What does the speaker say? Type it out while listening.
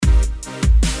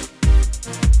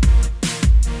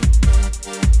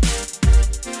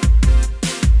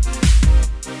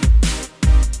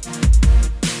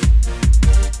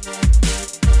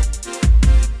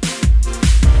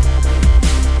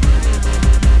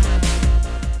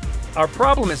Our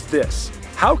problem is this: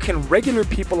 how can regular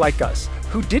people like us,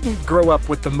 who didn't grow up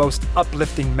with the most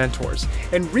uplifting mentors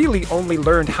and really only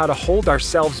learned how to hold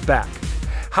ourselves back,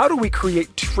 how do we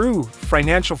create true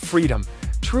financial freedom,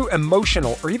 true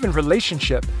emotional or even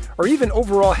relationship or even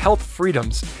overall health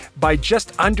freedoms by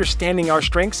just understanding our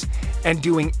strengths and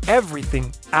doing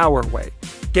everything our way,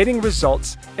 getting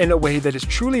results in a way that is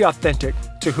truly authentic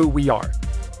to who we are?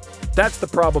 That's the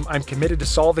problem I'm committed to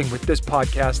solving with this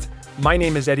podcast. My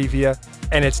name is Eddie Villa,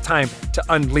 and it's time to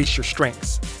unleash your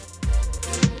strengths.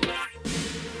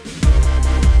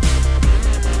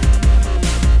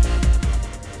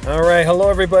 All right, hello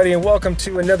everybody, and welcome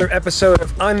to another episode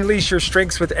of Unleash Your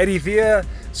Strengths with Eddie Villa.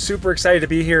 Super excited to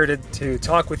be here to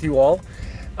talk with you all.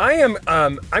 I'm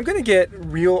going to get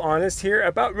real honest here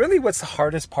about really what's the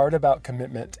hardest part about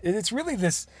commitment. It's really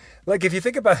this, like if you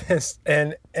think about this,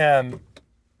 and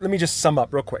let me just sum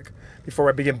up real quick before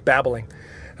I begin babbling.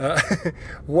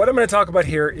 What I'm going to talk about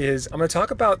here is I'm going to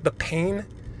talk about the pain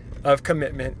of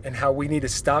commitment and how we need to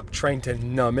stop trying to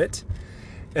numb it.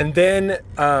 And then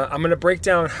I'm going to break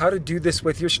down how to do this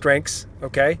with your strengths,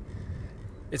 okay?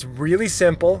 It's really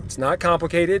simple. It's not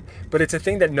complicated, but it's a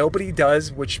thing that nobody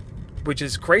does, which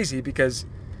is crazy because,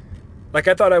 like,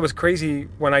 I thought I was crazy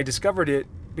when I discovered it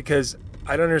because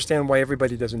I don't understand why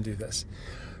everybody doesn't do this.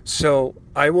 So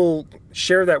I will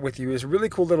share that with you. It's a really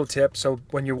cool little tip. So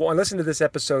when you listen to this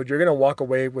episode, you're going to walk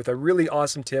away with a really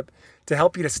awesome tip to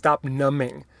help you to stop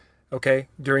numbing, okay,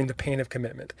 during the pain of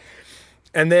commitment.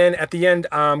 And then at the end,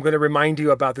 I'm going to remind you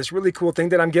about this really cool thing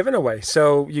that I'm giving away.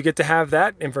 So you get to have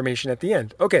that information at the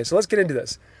end. Okay, so let's get into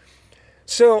this.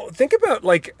 So think about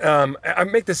I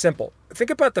make this simple.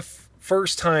 Think about the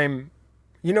first time,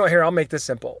 here, I'll make this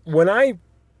simple. When I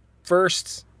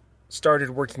first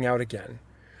started working out again,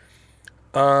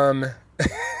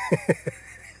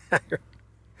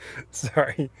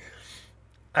 sorry.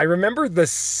 I remember the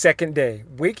second day,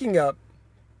 waking up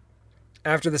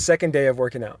after the second day of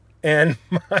working out. And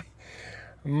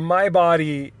my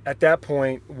body at that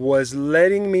point was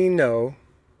letting me know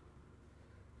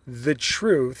the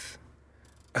truth,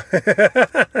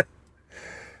 the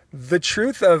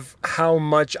truth of how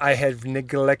much I had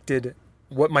neglected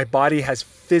what my body has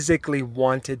physically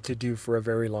wanted to do for a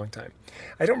very long time.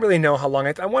 I don't really know how long.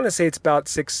 I want to say it's about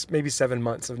 6, maybe 7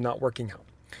 months of not working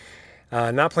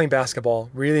out, not playing basketball,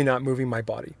 really not moving my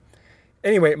body.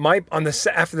 Anyway,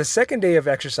 after the second day of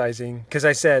exercising, because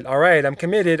I said, all right, I'm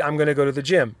committed, I'm going to go to the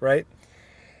gym, right?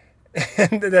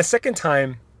 And the second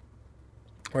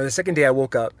day I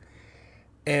woke up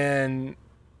and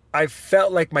I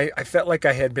felt like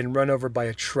I had been run over by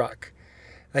a truck.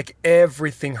 Like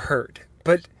everything hurt.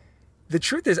 But the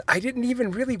truth is, I didn't even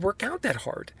really work out that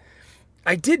hard.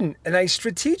 I didn't. And I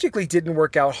strategically didn't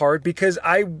work out hard because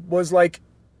I was like,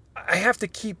 I have to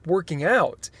keep working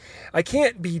out. I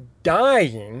can't be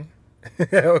dying.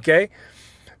 Okay.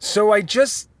 So I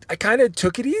kind of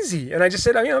took it easy and I just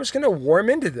said, I'm just going to warm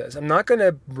into this. I'm not going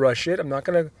to rush it. I'm not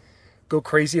going to go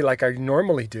crazy like I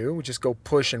normally do, which is go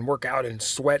push and work out and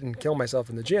sweat and kill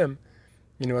myself in the gym.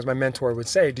 As my mentor would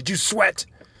say, did you sweat?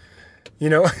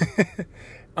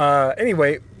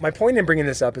 Anyway, my point in bringing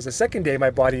this up is the second day, my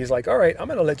body is like, all right, I'm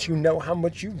going to let you know how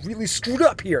much you really screwed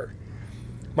up here.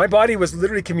 My body was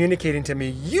literally communicating to me,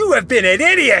 you have been an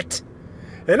idiot,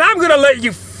 and I'm going to let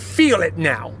you feel it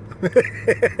now.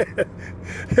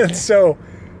 And so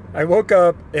I woke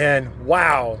up and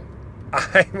wow,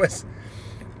 I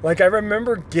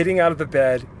remember getting out of the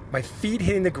bed, my feet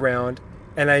hitting the ground,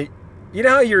 and you know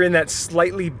how you're in that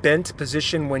slightly bent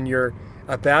position when you're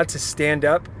about to stand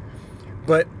up,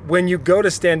 but when you go to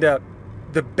stand up,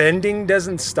 the bending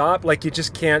doesn't stop, like you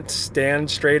just can't stand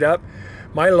straight up.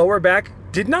 My lower back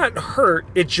did not hurt.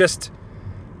 It just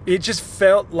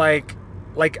felt like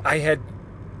I had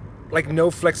like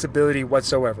no flexibility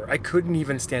whatsoever. I couldn't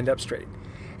even stand up straight.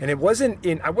 And I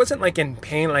wasn't like in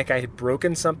pain, like I had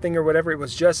broken something or whatever. It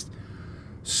was just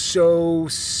so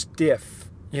stiff.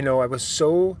 I was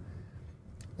so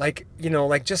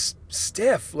just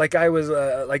stiff. Like I was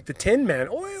like the Tin Man,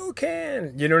 oil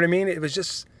can, you know what I mean? It was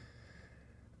just,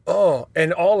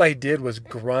 and all I did was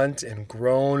grunt and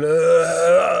groan,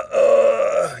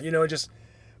 just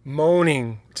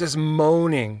moaning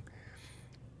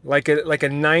like a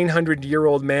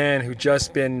 900-year-old man who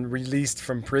just been released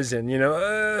from prison,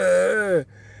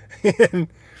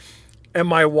 and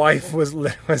my wife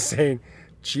was saying,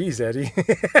 geez, Eddie.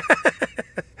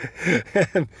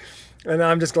 and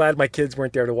I'm just glad my kids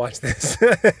weren't there to watch this.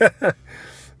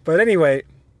 But anyway,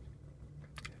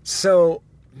 so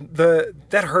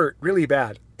that hurt really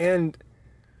bad. And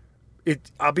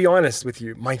I'll be honest with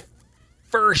you, my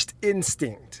first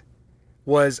instinct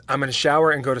was I'm going to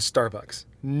shower and go to Starbucks.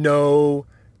 No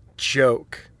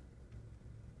joke.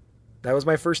 That was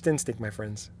my first instinct, my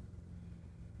friends.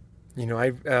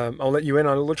 I'll let you in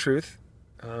on a little truth.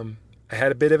 I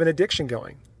had a bit of an addiction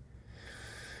going.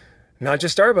 Not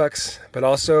just Starbucks, but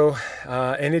also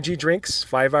energy drinks,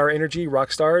 5 Hour Energy,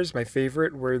 Rockstars. My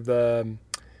favorite were the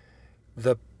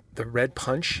red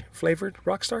punch flavored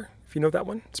Rockstar, if you know that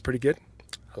one. It's pretty good.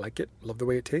 I like it. Love the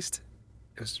way it tastes.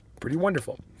 It was pretty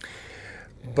wonderful.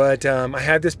 But I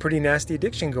had this pretty nasty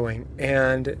addiction going,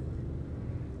 and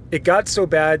it got so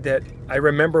bad that I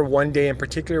remember one day in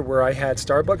particular where I had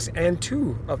Starbucks and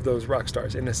 2 of those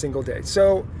Rockstars in a single day.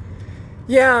 So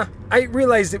yeah, I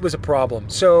realized it was a problem.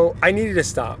 So I needed to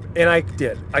stop, and I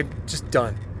did. I'm just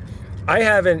done. I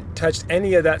haven't touched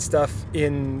any of that stuff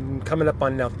in coming up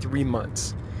on now 3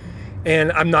 months.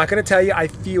 And I'm not going to tell you I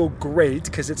feel great,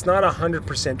 because it's not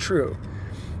 100% true.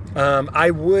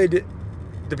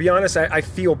 To be honest, I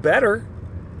feel better,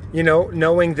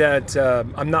 knowing that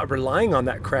I'm not relying on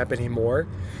that crap anymore,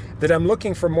 that I'm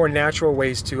looking for more natural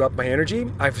ways to up my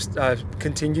energy. I've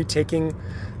continued taking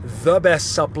the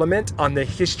best supplement on the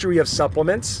history of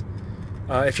supplements.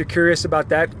 If you're curious about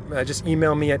that, just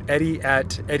email me at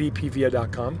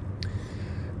eddie@eddiepvia.com.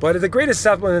 But the greatest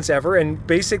supplements ever, and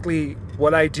basically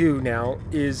what I do now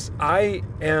is I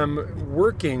am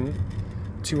working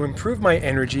to improve my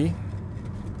energy.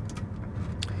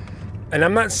 And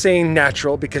I'm not saying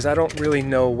natural, because I don't really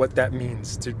know what that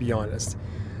means, to be honest.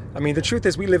 I mean, the truth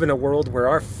is we live in a world where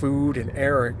our food and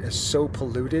air is so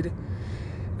polluted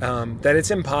that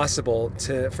it's impossible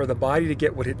for the body to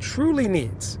get what it truly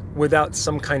needs without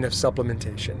some kind of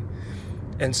supplementation.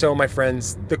 And so, my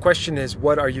friends, the question is,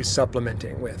 what are you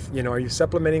supplementing with? Are you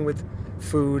supplementing with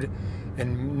food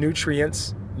and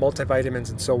nutrients,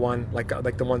 multivitamins and so on,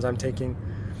 like the ones I'm taking?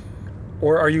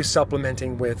 Or are you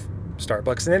supplementing with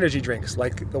Starbucks and energy drinks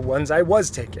like the ones I was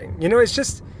taking? It's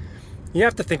just, you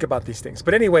have to think about these things.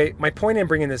 But anyway, my point in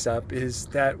bringing this up is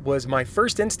that was my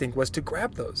first instinct was to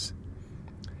grab those.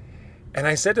 And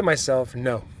I said to myself,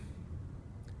 no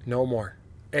more.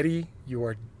 Eddie, you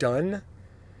are done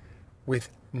with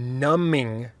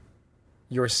numbing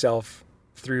yourself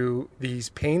through these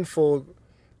painful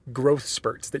growth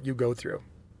spurts that you go through.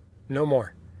 No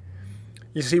more.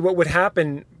 You see, what would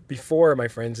happen before, my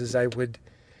friends, is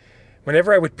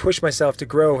whenever I would push myself to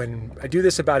grow, and I do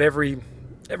this about every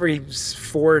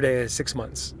 4 to 6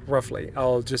 months, roughly,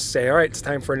 I'll just say, all right, it's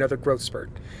time for another growth spurt.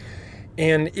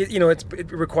 And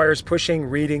it requires pushing,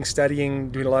 reading, studying,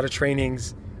 doing a lot of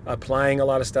trainings, applying a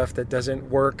lot of stuff that doesn't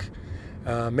work,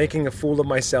 making a fool of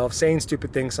myself, saying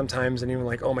stupid things sometimes, and even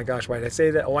like, oh my gosh, why did I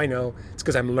say that? Oh, I know, it's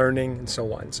because I'm learning, and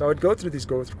so on. So I would go through these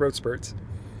growth spurts.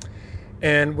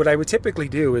 And what I would typically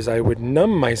do is I would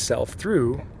numb myself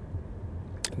through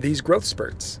these growth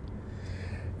spurts.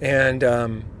 And,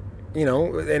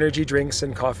 energy drinks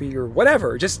and coffee or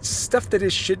whatever, just stuff that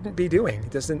it shouldn't be doing.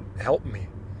 It doesn't help me.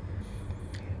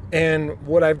 And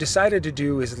what I've decided to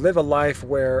do is live a life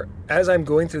where, as I'm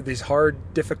going through these hard,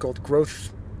 difficult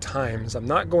growth times, I'm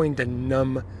not going to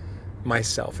numb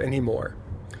myself anymore.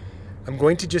 I'm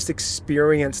going to just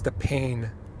experience the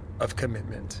pain of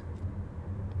commitment.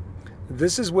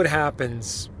 This is what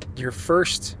happens your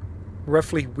first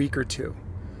roughly week or two.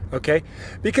 Okay?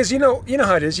 Because you know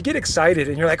how it is. You get excited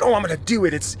and you're like, oh, I'm going to do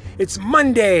it. It's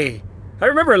Monday. I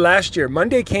remember last year,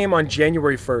 Monday came on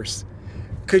January 1st.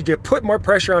 Could you put more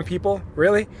pressure on people?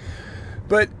 Really?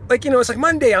 But it's like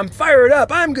Monday, I'm fired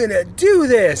up. I'm going to do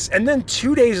this. And then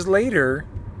 2 days later,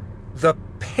 the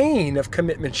pain of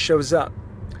commitment shows up.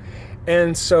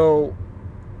 And so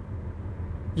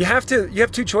you have 2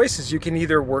 choices. You can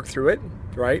either work through it,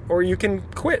 right? Or you can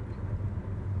quit.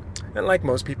 And like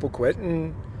most people quit.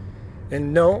 And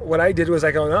no, what I did was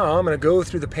I go, no, I'm going to go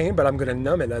through the pain, but I'm going to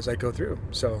numb it as I go through.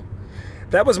 So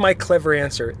that was my clever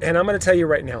answer. And I'm going to tell you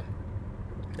right now,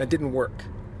 that didn't work.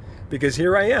 Because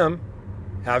here I am,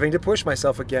 having to push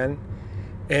myself again,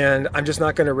 and I'm just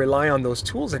not going to rely on those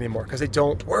tools anymore because they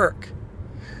don't work.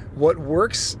 What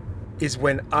works is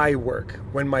when I work,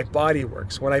 when my body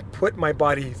works, when I put my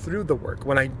body through the work,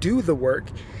 when I do the work,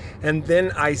 and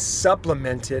then I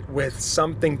supplement it with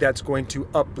something that's going to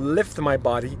uplift my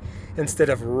body instead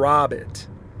of rob it,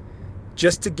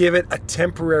 just to give it a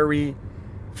temporary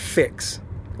fix.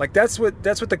 Like that's what the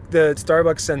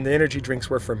Starbucks and the energy drinks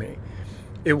were for me.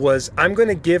 It was, I'm going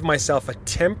to give myself a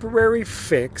temporary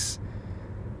fix,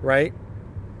 right?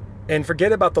 And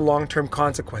forget about the long-term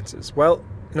consequences. Well,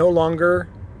 no longer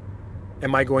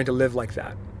am I going to live like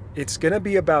that. It's going to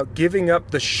be about giving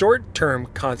up the short-term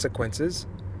consequences,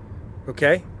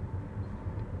 okay?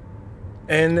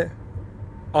 And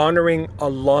honoring a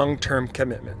long-term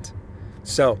commitment.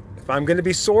 So if I'm going to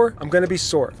be sore, I'm going to be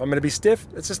sore. If I'm going to be stiff,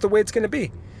 that's just the way it's going to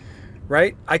be,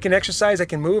 right? I can exercise, I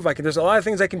can move, there's a lot of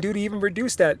things I can do to even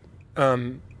reduce that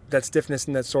stiffness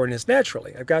and that soreness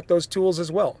naturally. I've got those tools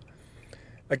as well.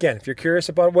 Again, if you're curious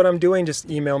about what I'm doing, just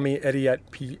email me, Eddie at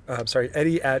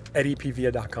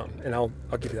eddiepvia.com, and I'll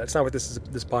give you that. It's not what this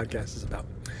podcast is about.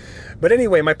 But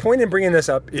anyway, my point in bringing this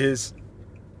up is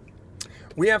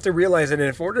we have to realize that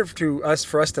in order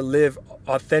for us to live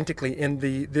authentically in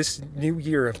this new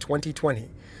year of 2020,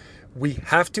 we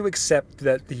have to accept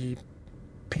that the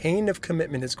pain of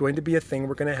commitment is going to be a thing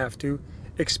we're going to have to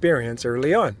experience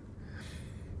early on.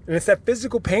 And it's that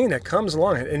physical pain that comes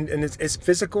along, and it's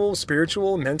physical,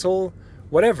 spiritual, mental,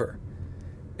 whatever.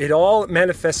 It all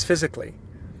manifests physically.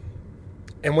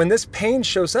 And when this pain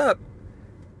shows up,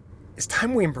 it's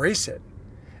time we embrace it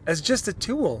as just a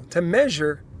tool to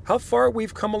measure how far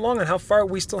we've come along and how far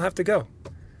we still have to go.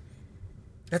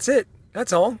 That's it.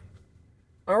 That's all.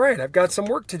 All right, I've got some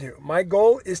work to do. My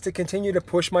goal is to continue to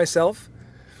push myself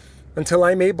until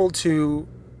I'm able to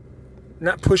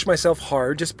not push myself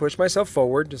hard, just push myself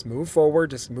forward, just move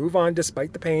on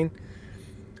despite the pain,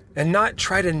 and not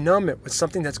try to numb it with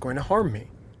something that's going to harm me.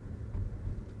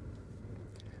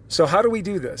 So how do we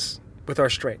do this with our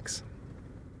strengths?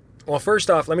 Well, first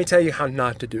off, let me tell you how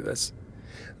not to do this.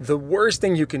 The worst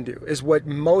thing you can do is what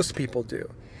most people do,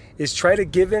 is try to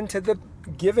give in to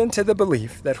the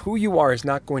belief that who you are is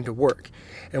not going to work.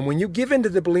 And when you give in to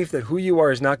the belief that who you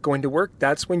are is not going to work,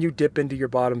 that's when you dip into your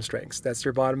bottom strengths. That's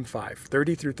your bottom 5,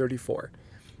 30 through 34.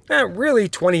 Really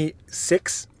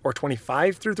 26 or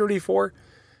 25 through 34,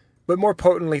 but more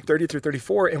potently 30 through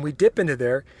 34, and we dip into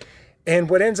there.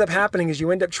 And what ends up happening is you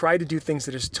end up trying to do things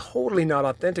that is totally not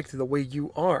authentic to the way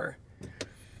you are.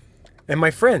 And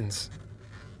my friends,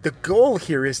 the goal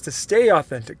here is to stay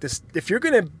authentic. If you're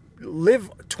going to live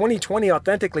 2020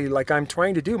 authentically like I'm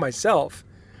trying to do myself,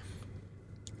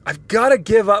 I've got to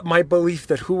give up my belief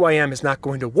that who I am is not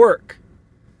going to work.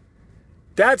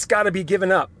 That's got to be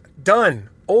given up. Done.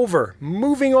 Over.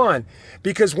 Moving on.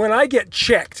 Because when I get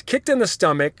kicked in the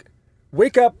stomach,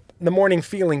 wake up in the morning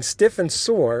feeling stiff and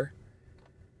sore,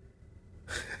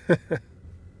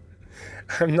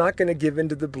 I'm not going to give in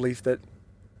to the belief that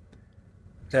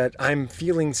I'm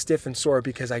feeling stiff and sore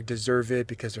because I deserve it,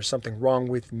 because there's something wrong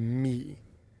with me.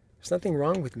 There's nothing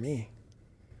wrong with me.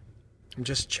 I'm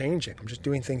just changing. I'm just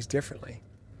doing things differently.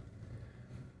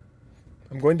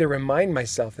 I'm going to remind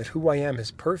myself that who I am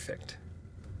is perfect.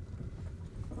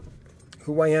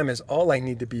 Who I am is all I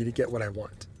need to be to get what I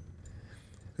want.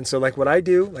 And so like what I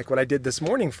did this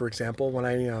morning, for example, when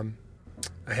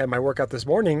I had my workout this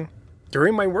morning,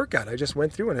 during my workout, I just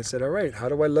went through and I said, all right, how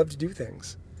do I love to do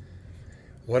things?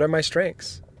 What are my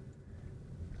strengths?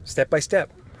 Step by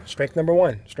step. Strength number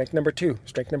 1, strength number 2,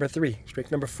 strength number 3,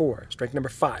 strength number 4, strength number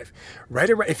 5. Right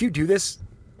around, if you do this,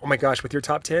 oh my gosh, with your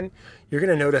top 10, you're going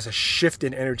to notice a shift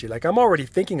in energy. Like I'm already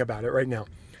thinking about it right now.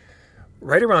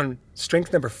 Right around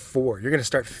strength number 4, you're going to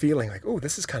start feeling like, oh,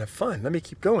 this is kind of fun. Let me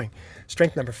keep going.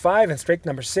 Strength number 5 and strength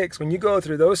number 6, when you go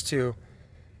through those two,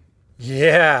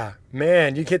 yeah,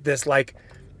 man, you get this like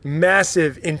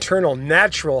massive internal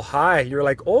natural high. You're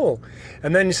like, oh,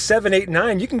 and then 7, 8,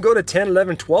 9, you can go to 10,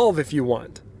 11, 12 if you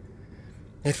want.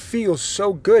 It feels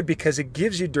so good because it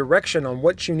gives you direction on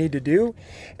what you need to do,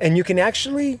 and you can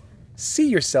actually see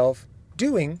yourself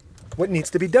doing what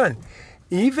needs to be done.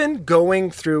 Even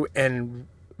going through and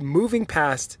moving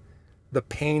past the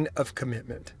pain of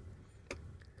commitment.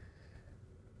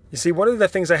 You see, one of the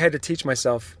things I had to teach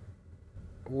myself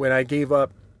when I gave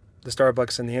up the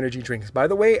Starbucks and the energy drinks, by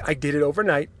the way, I did it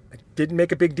overnight. I didn't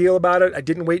make a big deal about it. I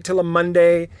didn't wait till a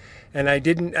Monday, and none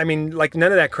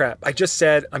of that crap. I just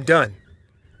said, I'm done.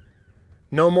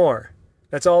 No more.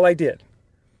 That's all I did.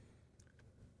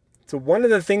 So one of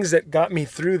the things that got me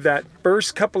through that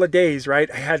first couple of days, right?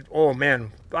 I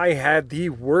had the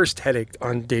worst headache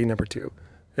on day number 2.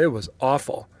 It was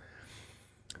awful.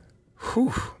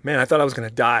 Whew, man, I thought I was going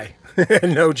to die.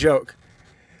 No joke.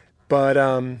 But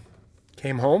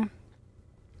came home,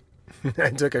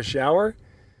 I took a shower,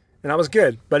 and I was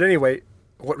good. But anyway,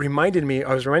 I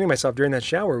was reminding myself during that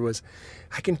shower was,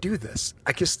 I can do this.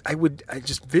 I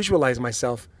just visualize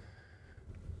myself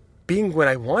being what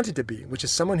I wanted to be, which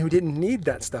is someone who didn't need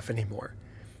that stuff anymore.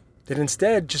 That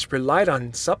instead just relied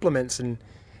on supplements and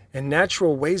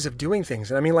natural ways of doing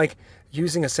things. And I mean, like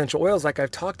using essential oils like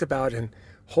I've talked about, and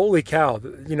holy cow,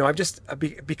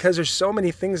 because there's so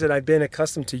many things that I've been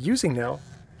accustomed to using now,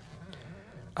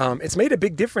 it's made a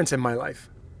big difference in my life.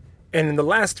 And in the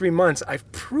last 3 months, I've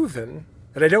proven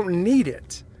that I don't need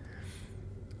it.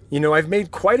 I've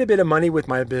made quite a bit of money with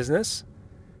my business,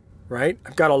 right?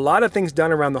 I've got a lot of things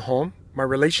done around the home. my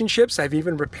relationships. I've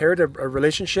even repaired a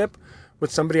relationship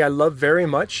with somebody I love very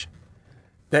much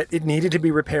that it needed to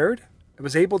be repaired. I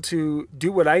was able to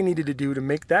do what I needed to do to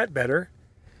make that better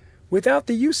without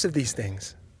the use of these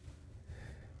things,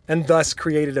 and thus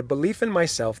created a belief in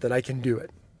myself that I can do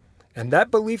it. And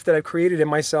that belief that I've created in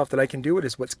myself that I can do it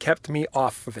is what's kept me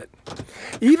off of it.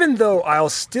 Even though I'll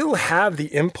still have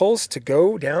the impulse to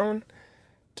go down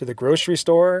to the grocery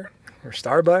store or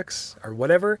Starbucks or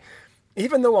whatever,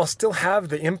 even though I'll still have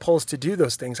the impulse to do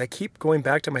those things, I keep going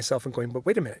back to myself and going, but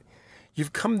wait a minute,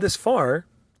 you've come this far.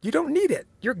 You don't need it.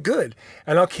 You're good.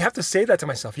 And I'll have to say that to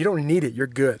myself. You don't need it. You're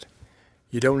good.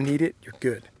 You don't need it. You're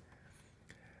good.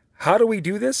 How do we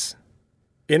do this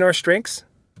in our strengths?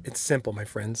 It's simple, my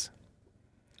friends.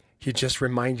 You just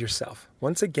remind yourself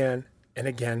once again and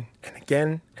again and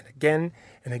again and again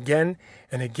and again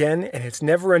and again, and it's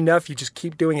never enough. You just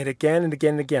keep doing it again and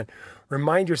again and again.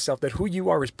 Remind yourself that who you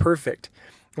are is perfect.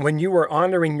 When you are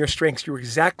honoring your strengths, you're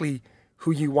exactly who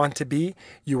you want to be.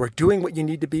 You are doing what you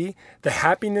need to be. The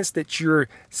happiness that you're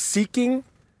seeking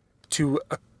to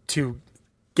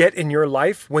get in your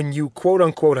life when you quote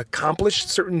unquote accomplish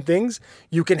certain things,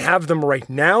 you can have them right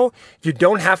now. You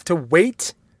don't have to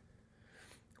wait.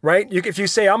 Right? If you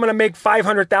say, I'm going to make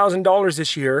 $500,000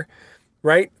 this year,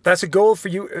 right? That's a goal for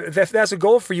you. If that's a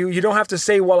goal for you, you don't have to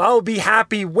say, well, I'll be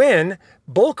happy when.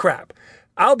 Bullcrap.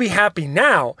 I'll be happy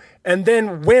now. And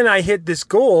then when I hit this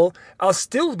goal, I'll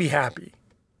still be happy.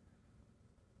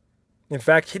 In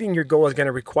fact, hitting your goal is going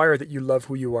to require that you love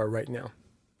who you are right now.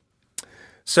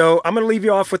 So I'm going to leave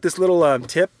you off with this little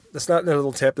tip. That's not a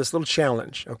little tip, this little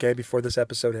challenge, okay, before this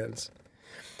episode ends.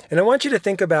 And I want you to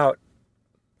think about,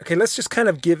 okay, let's just kind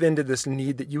of give into this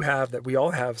need that you have, that we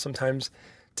all have sometimes,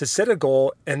 to set a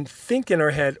goal and think in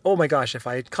our head, oh my gosh, if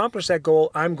I accomplish that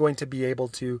goal, I'm going to be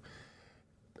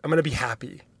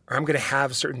happy, or I'm going to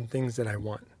have certain things that I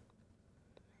want.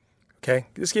 Okay,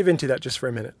 let's give into that just for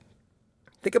a minute.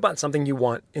 Think about something you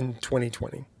want in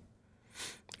 2020.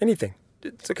 Anything.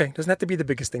 It's okay. It doesn't have to be the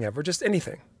biggest thing ever, just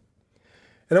anything.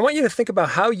 And I want you to think about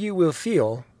how you will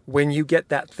feel when you get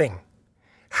that thing.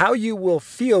 How you will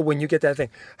feel when you get that thing.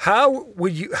 How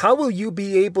will you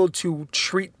be able to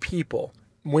treat people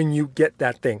when you get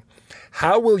that thing?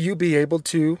 How will you be able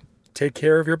to take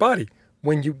care of your body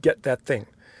when you get that thing?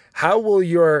 How will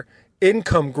your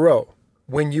income grow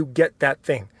when you get that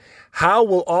thing? How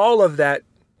will all of that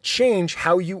change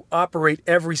how you operate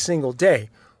every single day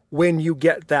when you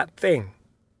get that thing?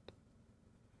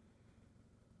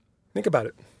 Think about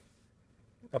it.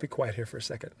 I'll be quiet here for a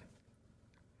second.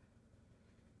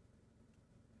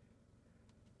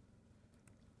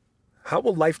 How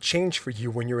will life change for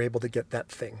you when you're able to get that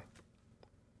thing?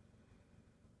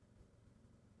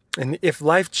 And if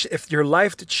your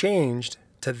life changed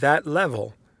to that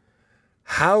level,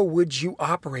 how would you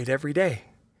operate every day?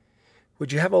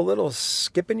 Would you have a little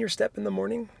skip in your step in the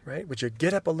morning, right? Would you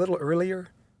get up a little earlier?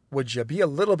 Would you be a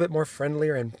little bit more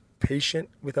friendlier and patient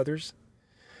with others?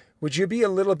 Would you be a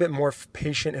little bit more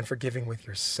patient and forgiving with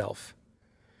yourself?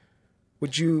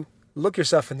 Would you look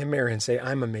yourself in the mirror and say,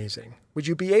 I'm amazing? Would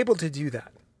you be able to do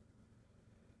that?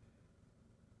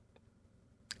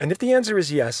 And if the answer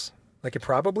is yes, like it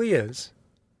probably is,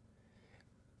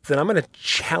 then I'm going to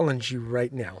challenge you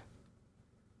right now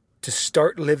to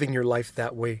start living your life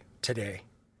that way today.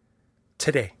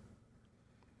 Today.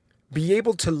 Be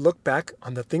able to look back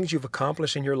on the things you've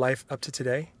accomplished in your life up to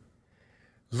today.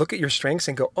 Look at your strengths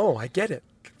and go, oh, I get it.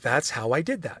 That's how I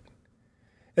did that.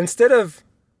 Instead of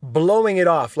blowing it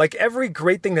off, like every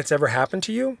great thing that's ever happened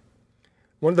to you,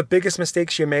 one of the biggest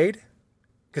mistakes you made,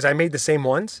 because I made the same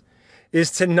ones, is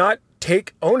to not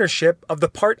take ownership of the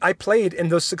part I played in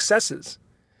those successes.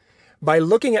 By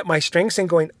looking at my strengths and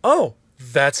going, oh,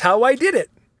 that's how I did it,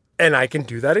 and I can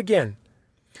do that again.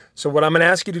 So what I'm going to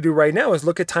ask you to do right now is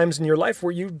look at times in your life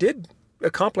where you did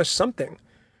accomplish something,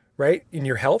 right? In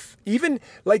your health, even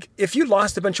like if you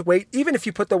lost a bunch of weight, even if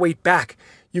you put the weight back,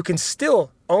 you can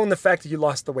still own the fact that you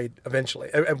lost the weight eventually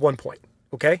at one point.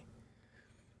 Okay.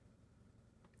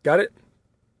 Got it?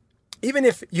 Even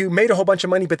if you made a whole bunch of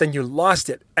money, but then you lost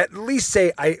it, at least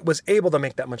say, I was able to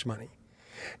make that much money.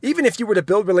 Even if you were to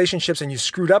build relationships and you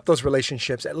screwed up those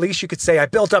relationships, at least you could say, I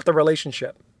built up the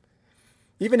relationship.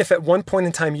 Even if at one point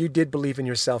in time you did believe in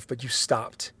yourself, but you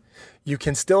stopped, you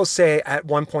can still say at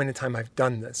one point in time, I've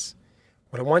done this.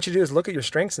 What I want you to do is look at your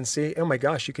strengths and see, oh my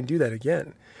gosh, you can do that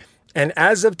again. And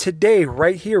as of today,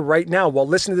 right here, right now, while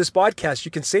listening to this podcast,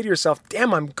 you can say to yourself,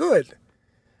 damn, I'm good.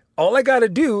 All I got to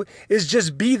do is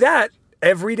just be that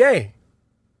every day.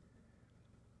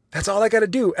 That's all I got to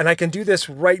do. And I can do this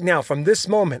right now from this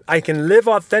moment. I can live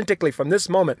authentically from this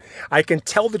moment. I can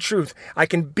tell the truth. I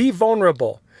can be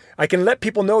vulnerable. I can let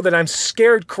people know that I'm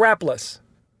scared crapless.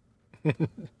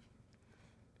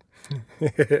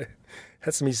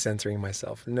 That's me censoring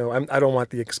myself. No, I don't want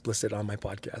the explicit on my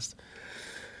podcast.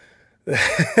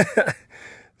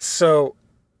 So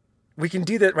we can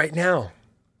do that right now.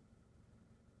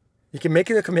 You can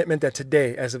make it a commitment that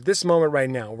today, as of this moment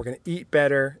right now, we're going to eat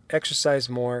better, exercise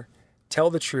more, tell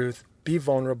the truth, be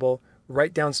vulnerable,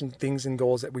 write down some things and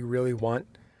goals that we really want,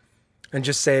 and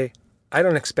just say, I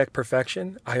don't expect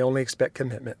perfection. I only expect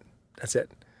commitment. That's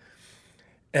it.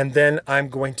 And then I'm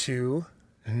going to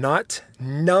not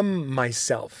numb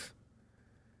myself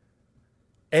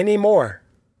anymore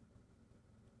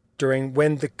during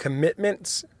when the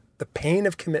pain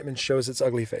of commitment shows its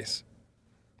ugly face.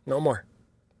 No more.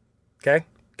 Okay?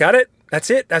 Got it? That's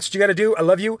it. That's what you got to do. I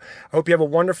love you. I hope you have a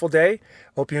wonderful day. I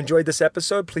hope you enjoyed this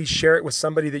episode. Please share it with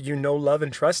somebody that you know, love,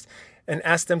 and trust, and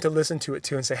ask them to listen to it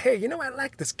too and say, hey, you know, I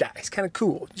like this guy. He's kind of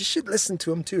cool. You should listen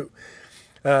to him too.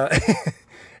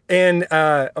 And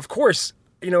of course,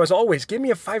 you know, as always, give me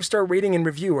a 5-star rating and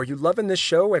review. Are you loving this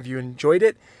show? Have you enjoyed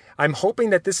it? I'm hoping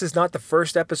that this is not the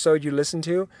first episode you listen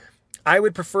to. I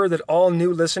would prefer that all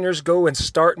new listeners go and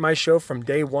start my show from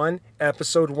day one,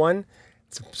 episode 1.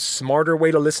 It's a smarter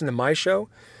way to listen to my show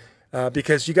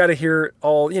because you got to hear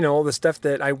all the stuff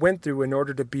that I went through in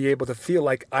order to be able to feel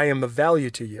like I am of value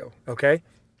to you. Okay.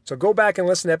 So go back and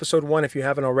listen to episode 1 if you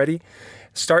haven't already.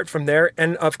 Start from there.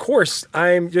 And of course,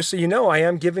 just so you know, I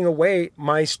am giving away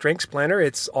my strengths planner.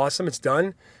 It's awesome. It's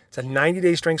done. It's a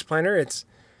 90-day strengths planner. It's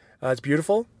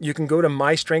beautiful. You can go to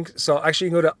my strengths. So actually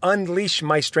you can go to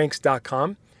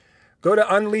unleashmystrengths.com. Go to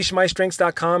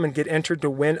unleashmystrengths.com and get entered to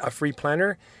win a free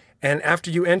planner. And after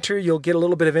you enter, you'll get a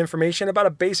little bit of information about a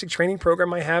basic training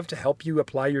program I have to help you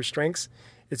apply your strengths.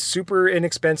 It's super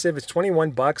inexpensive. It's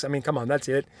 $21. I mean, come on, that's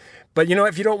it. But you know,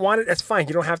 if you don't want it, that's fine.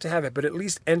 You don't have to have it, but at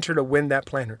least enter to win that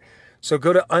planner. So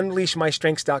go to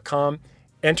unleashmystrengths.com,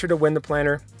 enter to win the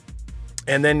planner,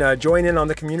 and then join in on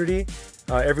the community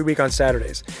every week on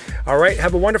Saturdays. All right,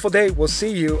 have a wonderful day. We'll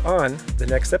see you on the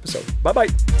next episode. Bye-bye.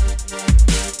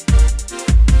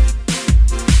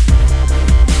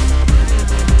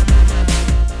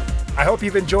 I hope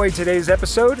you've enjoyed today's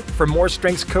episode. For more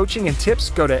strengths coaching and tips,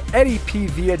 go to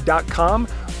eddiepvia.com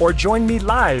or join me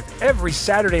live every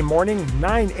Saturday morning,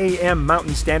 9 a.m.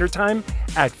 Mountain Standard Time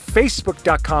at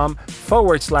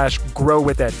facebook.com/Grow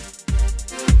with Eddie.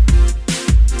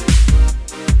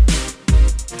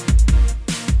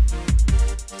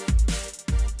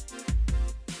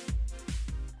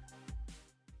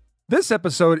 This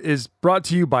episode is brought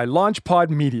to you by LaunchPod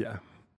Media.